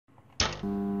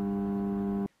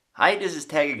Hi, this is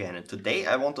Tag again, and today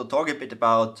I want to talk a bit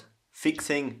about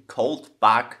fixing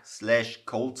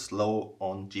colbug/coldslow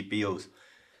on GPUs.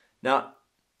 Now,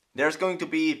 there's going to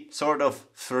be sort of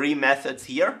three methods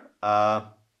here.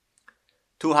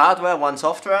 Two hardware, one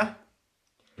software.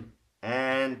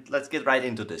 And let's get right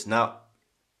into this. Now,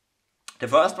 the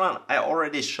first one I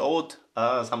already showed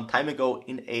some time ago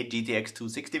in a GTX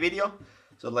 260 video.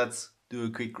 So let's do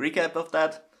a quick recap of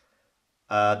that.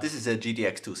 This is a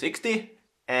GTX 260.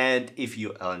 And if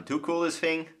you LN2 cool this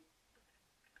thing,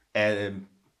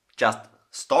 just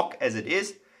stock as it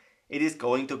is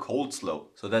going to cold slow.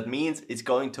 So that means it's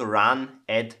going to run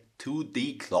at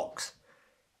 2D clocks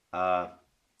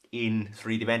in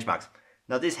 3D benchmarks.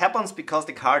 Now this happens because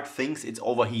the card thinks it's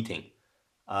overheating.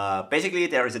 Basically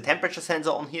there is a temperature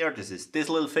sensor on here. This is this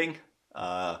little thing.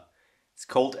 It's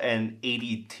called an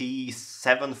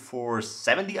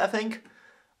ADT7470, I think.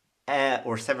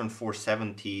 Or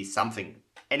 7470 something.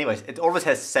 Anyways, it always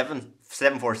has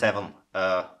 747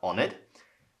 on it.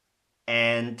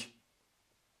 And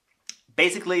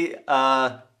basically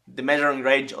the measuring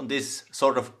range on this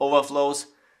sort of overflows.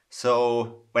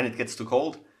 So when it gets too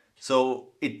cold,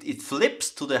 so it flips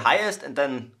to the highest and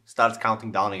then starts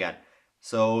counting down again.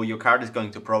 So your card is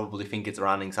going to probably think it's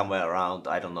running somewhere around,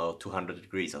 I don't know, 200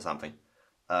 degrees or something.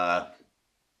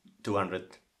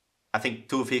 200, I think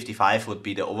 255 would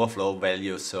be the overflow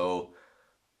value. So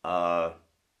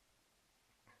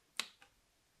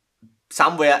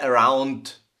somewhere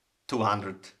around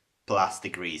 200 plus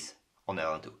degrees on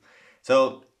LN2.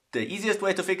 So the easiest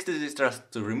way to fix this is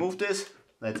just to remove this.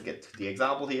 Let's get the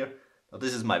example here. Now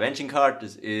this is my benching card.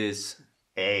 This is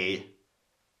a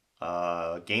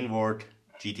Gainward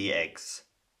GTX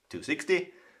 260. As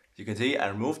you can see, I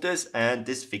removed this and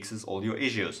this fixes all your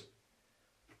issues.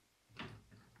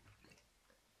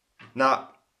 Now,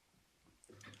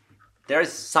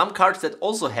 there's some cards that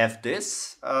also have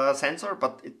this sensor,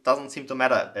 but it doesn't seem to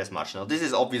matter as much. Now this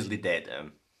is obviously dead.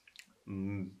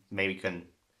 Maybe you can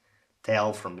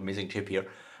tell from the missing chip here,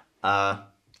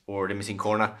 or the missing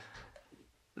corner.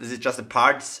 This is just a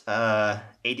parts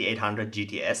 8800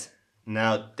 GTS.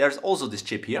 Now there's also this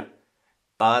chip here,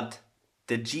 but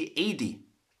the G80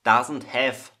 doesn't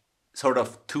have sort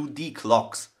of 2D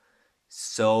clocks.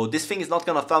 So this thing is not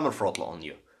gonna thermal throttle on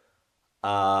you.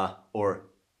 Well,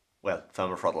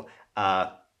 thermal throttle,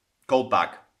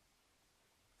 colbug,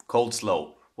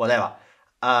 coldslow, whatever.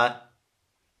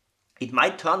 It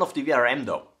might turn off the VRM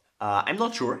though. I'm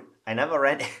not sure. I never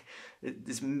ran.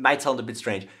 This might sound a bit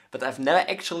strange, but I've never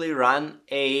actually run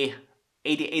a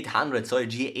 8800, so a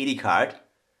G80 card,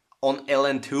 on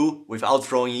LN2 without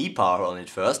throwing E-power on it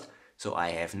first. So I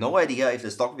have no idea if the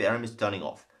stock VRM is turning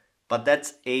off. But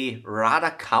that's a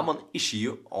rather common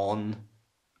issue on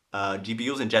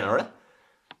GPUs in general,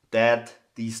 that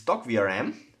the stock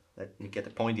VRM, let me get a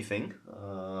pointy thing,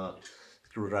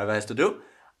 screwdriver has to do,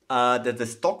 that the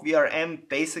stock VRM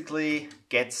basically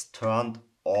gets turned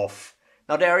off.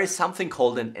 Now there is something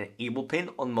called an enable pin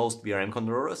on most VRM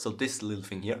controllers, so this little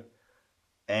thing here,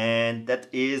 and that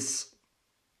is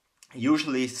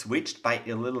usually switched by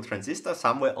a little transistor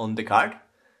somewhere on the card.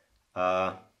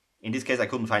 In this case I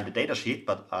couldn't find the data sheet,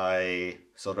 but I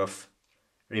sort of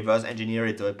reverse engineer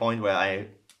it to a point where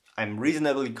I'm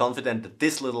reasonably confident that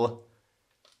this little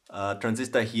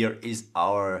transistor here is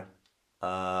our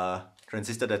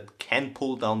transistor that can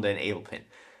pull down the enable pin.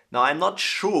 Now I'm not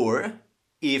sure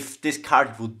if this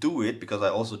card would do it, because I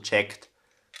also checked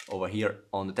over here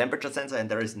on the temperature sensor and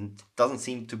doesn't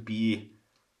seem to be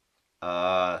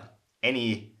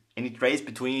any trace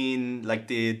between, like,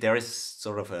 there is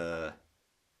sort of a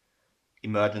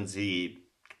emergency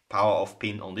power off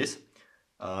pin on this.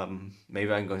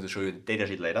 Maybe I'm going to show you the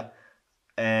datasheet later.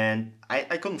 And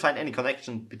I couldn't find any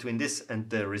connection between this and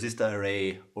the resistor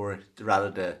array, or rather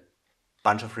the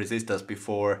bunch of resistors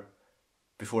before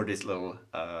this little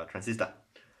transistor.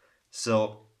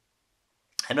 So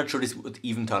I'm not sure this would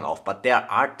even turn off, but there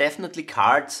are definitely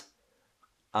cards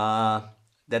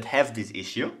that have this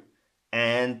issue.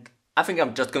 And I think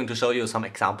I'm just going to show you some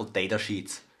example data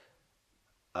sheets.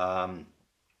 And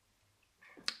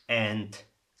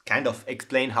kind of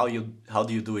explain how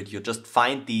do you do it. You just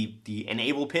find the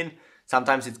enable pin.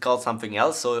 Sometimes it's called something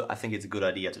else, so I think it's a good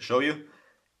idea to show you.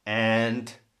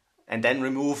 And then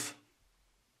remove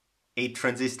a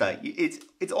transistor.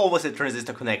 It's always a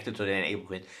transistor connected to the enable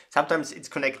pin. Sometimes it's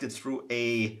connected through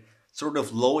a sort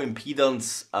of low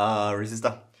impedance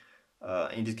resistor.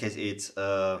 In this case it's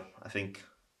I think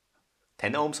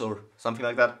 10 ohms or something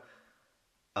like that.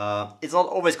 It's not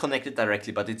always connected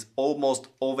directly, but it's almost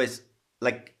always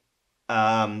like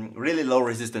really low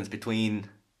resistance between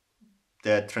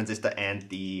the transistor and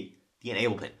the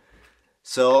enable pin.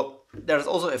 So there's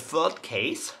also a third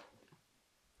case,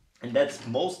 and that's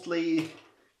mostly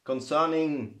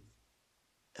concerning,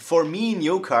 for me,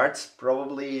 new cards,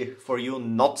 probably for you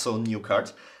not so new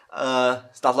cards,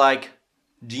 stuff like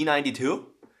G92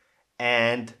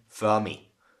 and Fermi.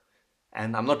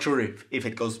 And I'm not sure if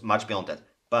it goes much beyond that,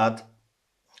 but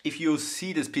if you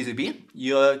see this PCB,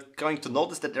 you're going to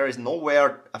notice that there is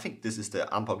nowhere, I think this is the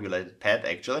unpopulated pad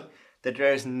actually, that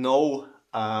there is no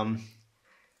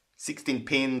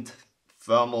 16-pin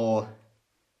thermal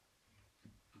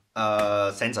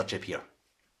sensor chip here.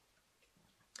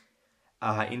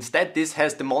 Instead, this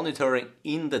has the monitoring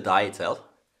in the die itself.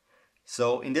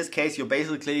 So in this case, you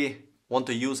basically want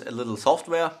to use a little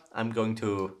software. I'm going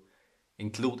to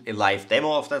include a live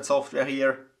demo of that software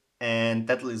here, and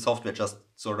that little software just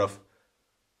sort of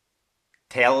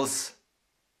tells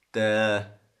the,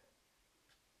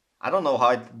 I don't know how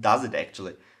it does it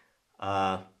actually.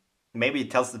 Maybe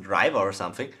it tells the driver or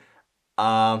something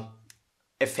a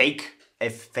fake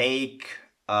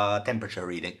temperature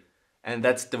reading, and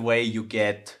that's the way you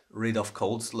get rid of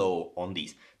coldslow on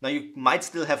these. Now you might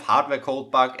still have hardware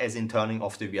colbug, as in turning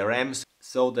off the VRMs,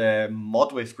 so the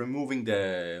mod with removing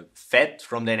the FET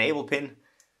from the enable pin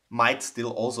might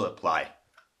still also apply.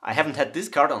 I haven't had this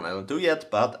card on L2 yet,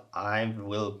 but I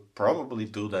will probably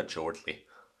do that shortly.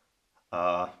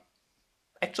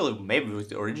 Actually, maybe with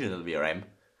the original VRM,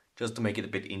 just to make it a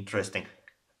bit interesting.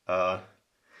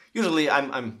 Usually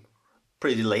I'm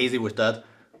pretty lazy with that,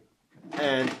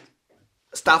 and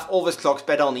stuff always clocks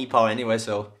better on e-power anyway,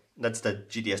 so that's the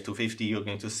GTS 250 you're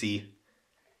going to see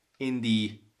in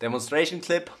the demonstration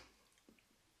clip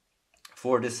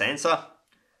for the sensor.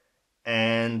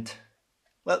 And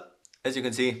well, as you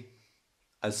can see,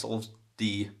 I solved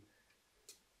the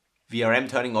VRM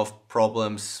turning off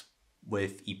problems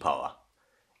with e-power.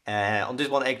 On this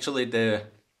one, actually, the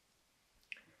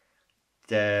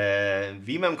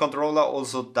VMEM controller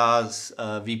also does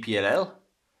VPLL,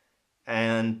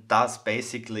 and thus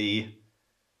basically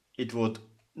it would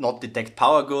not detect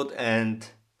power good and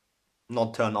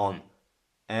not turn on.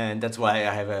 And that's why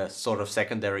I have a sort of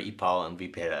secondary e-power and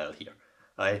VPLL here.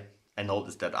 I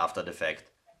noticed that after the fact.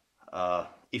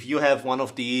 If you have one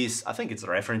of these, I think it's a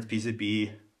reference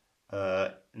PCB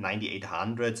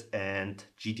 9800s and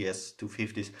GTS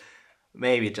 250s,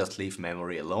 maybe just leave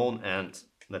memory alone and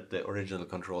let the original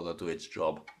controller do its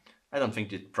job. I don't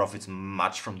think it profits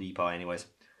much from the e-power anyways.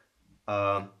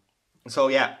 So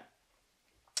yeah,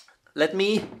 let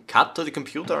me cut to the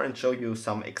computer and show you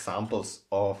some examples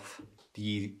of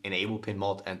the enable pin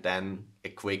mod, and then a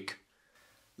quick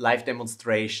live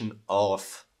demonstration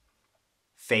of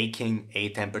faking a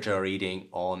temperature reading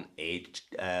on a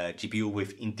GPU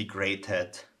with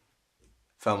integrated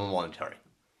thermal monitoring.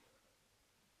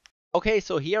 Okay,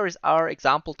 so here is our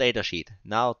example datasheet.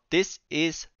 Now this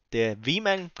is the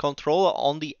VMAN controller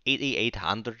on the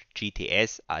 8800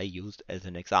 GTS I used as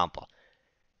an example.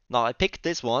 Now I picked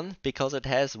this one because it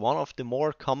has one of the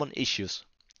more common issues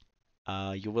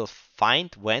you will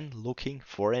find when looking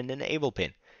for an enable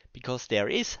pin, because there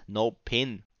is no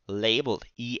pin labeled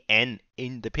EN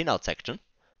in the pinout section.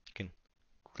 You can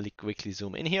quickly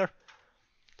zoom in here.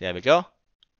 There we go.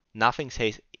 Nothing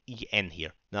says EN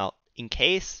here. Now in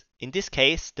this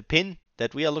case, the pin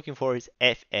that we are looking for is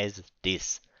FS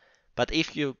this. But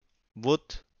if you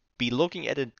would be looking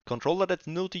at a controller that's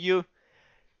new to you,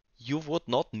 you would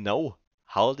not know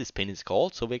how this pin is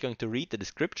called. So we're going to read the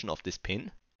description of this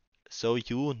pin so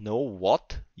you know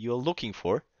what you're looking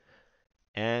for,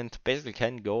 and basically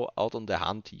can go out on the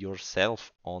hunt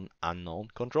yourself on unknown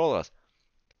controllers.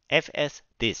 FS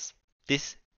this.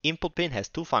 This input pin has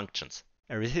two functions.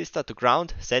 A resistor to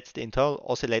ground sets the internal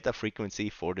oscillator frequency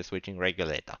for the switching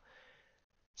regulator.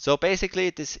 So basically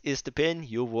this is the pin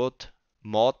you would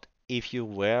mod if you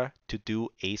were to do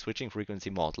a switching frequency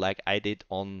mod, like I did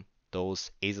on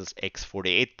those ASUS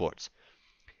X48 boards.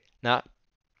 Now,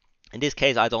 in this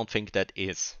case, I don't think that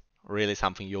is really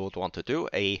something you would want to do,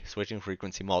 a switching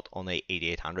frequency mod on a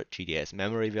 8800 GTS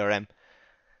memory VRM.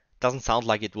 Doesn't sound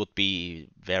like it would be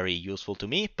very useful to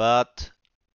me, but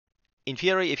in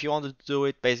theory, if you wanted to do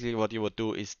it, basically what you would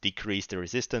do is decrease the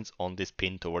resistance on this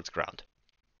pin towards ground.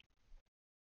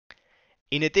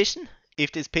 In addition,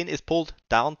 if this pin is pulled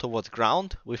down towards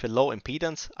ground with a low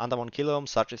impedance under 1 kilo ohm,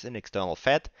 such as an external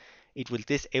FET, it will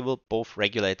disable both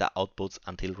regulator outputs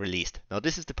until released. Now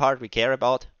this is the part we care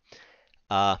about.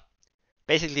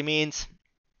 Basically means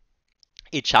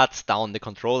it shuts down the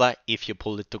controller if you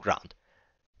pull it to ground.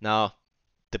 Now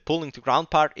the pulling to ground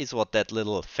part is what that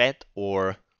little FET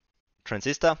or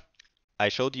transistor I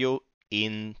showed you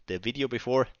in the video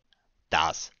before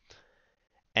does.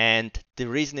 And the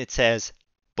reason it says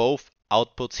both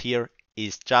outputs here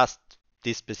is just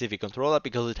this specific controller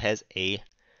because it has a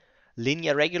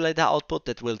linear regulator output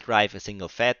that will drive a single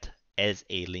FET as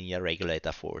a linear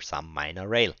regulator for some minor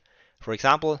rail. For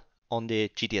example, on the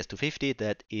GTS 250,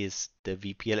 that is the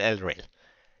VPLL rail.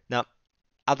 Now,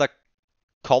 other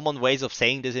common ways of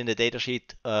saying this in the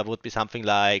datasheet would be something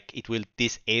like it will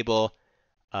disable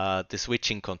the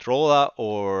switching controller,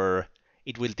 or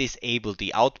it will disable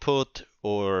the output,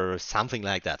 or something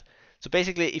like that. So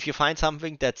basically, if you find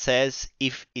something that says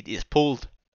if it is pulled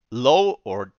low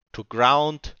or to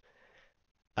ground,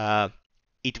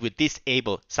 it will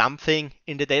disable something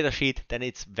in the datasheet, then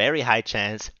it's very high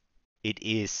chance it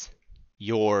is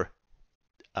your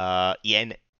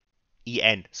EN,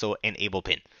 so enable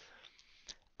pin.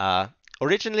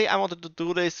 Originally, I wanted to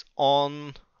do this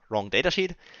on wrong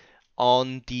datasheet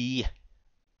on the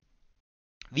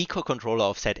VCO controller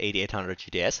of Z8800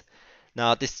 GTS.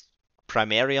 Now, this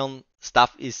Primarion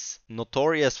stuff is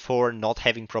notorious for not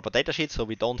having proper datasheets, so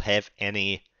we don't have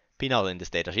any pinout in this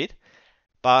datasheet.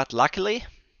 But luckily,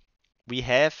 we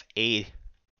have a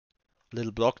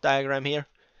little block diagram here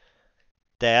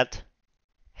that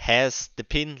has the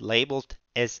pin labeled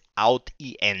as out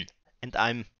EN, and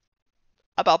I'm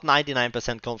about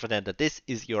 99% confident that this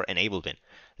is your enable pin.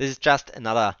 This is just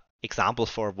another example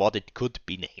for what it could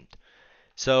be named.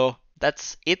 So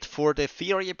that's it for the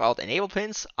theory about enable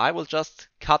pins. I will just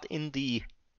cut in the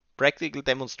practical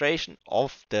demonstration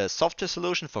of the software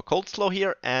solution for coldslow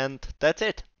here, and that's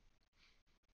it.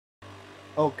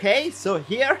 Okay, so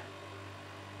here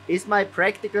is my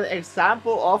practical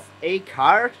example of a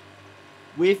card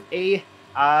with a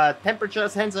temperature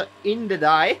sensor in the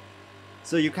die.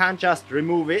 So you can't just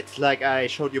remove it like I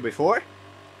showed you before.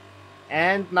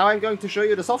 And now I'm going to show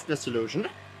you the software solution.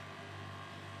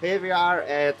 Here we are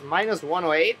at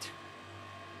 -108.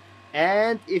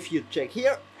 And if you check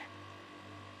here,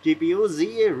 GPU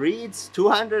Z reads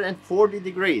 240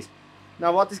 degrees.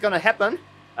 Now what is gonna happen,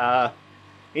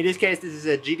 in this case this is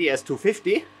a GTS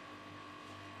 250,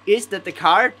 is that the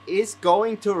card is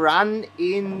going to run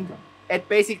at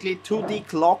basically 2D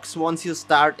clocks once you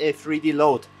start a 3D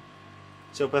load.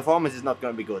 So performance is not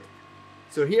going to be good.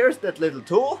 So here's that little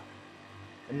tool.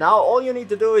 And now all you need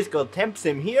to do is go temp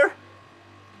sim here.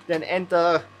 Then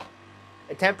enter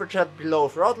a temperature below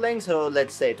throttling. So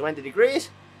let's say 20 degrees.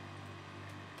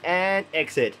 And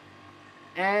exit.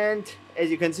 And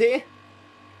as you can see,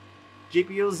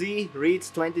 GPU Z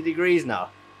reads 20 degrees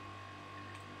now.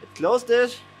 Let's close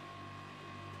this.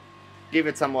 Give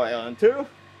it some more LN2.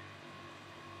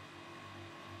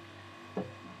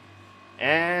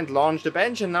 And launch the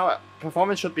bench, and now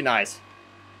performance should be nice.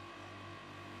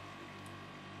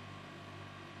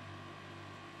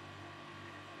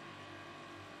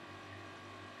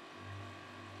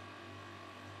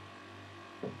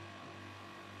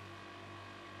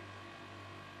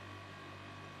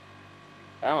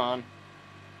 Come on.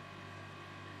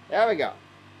 There we go.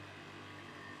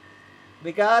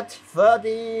 We got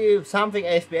 30 something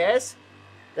FPS.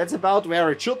 That's about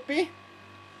where it should be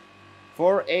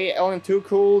for a LN2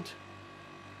 cooled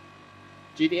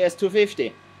GTS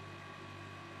 250.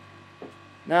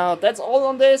 Now that's all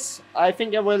on this. I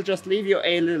think I will just leave you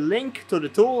a little link to the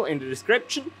tool in the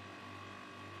description.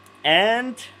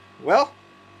 And well,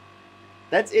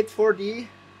 that's it for the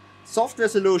software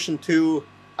solution to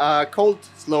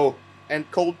coldslow and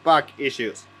colbug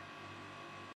issues.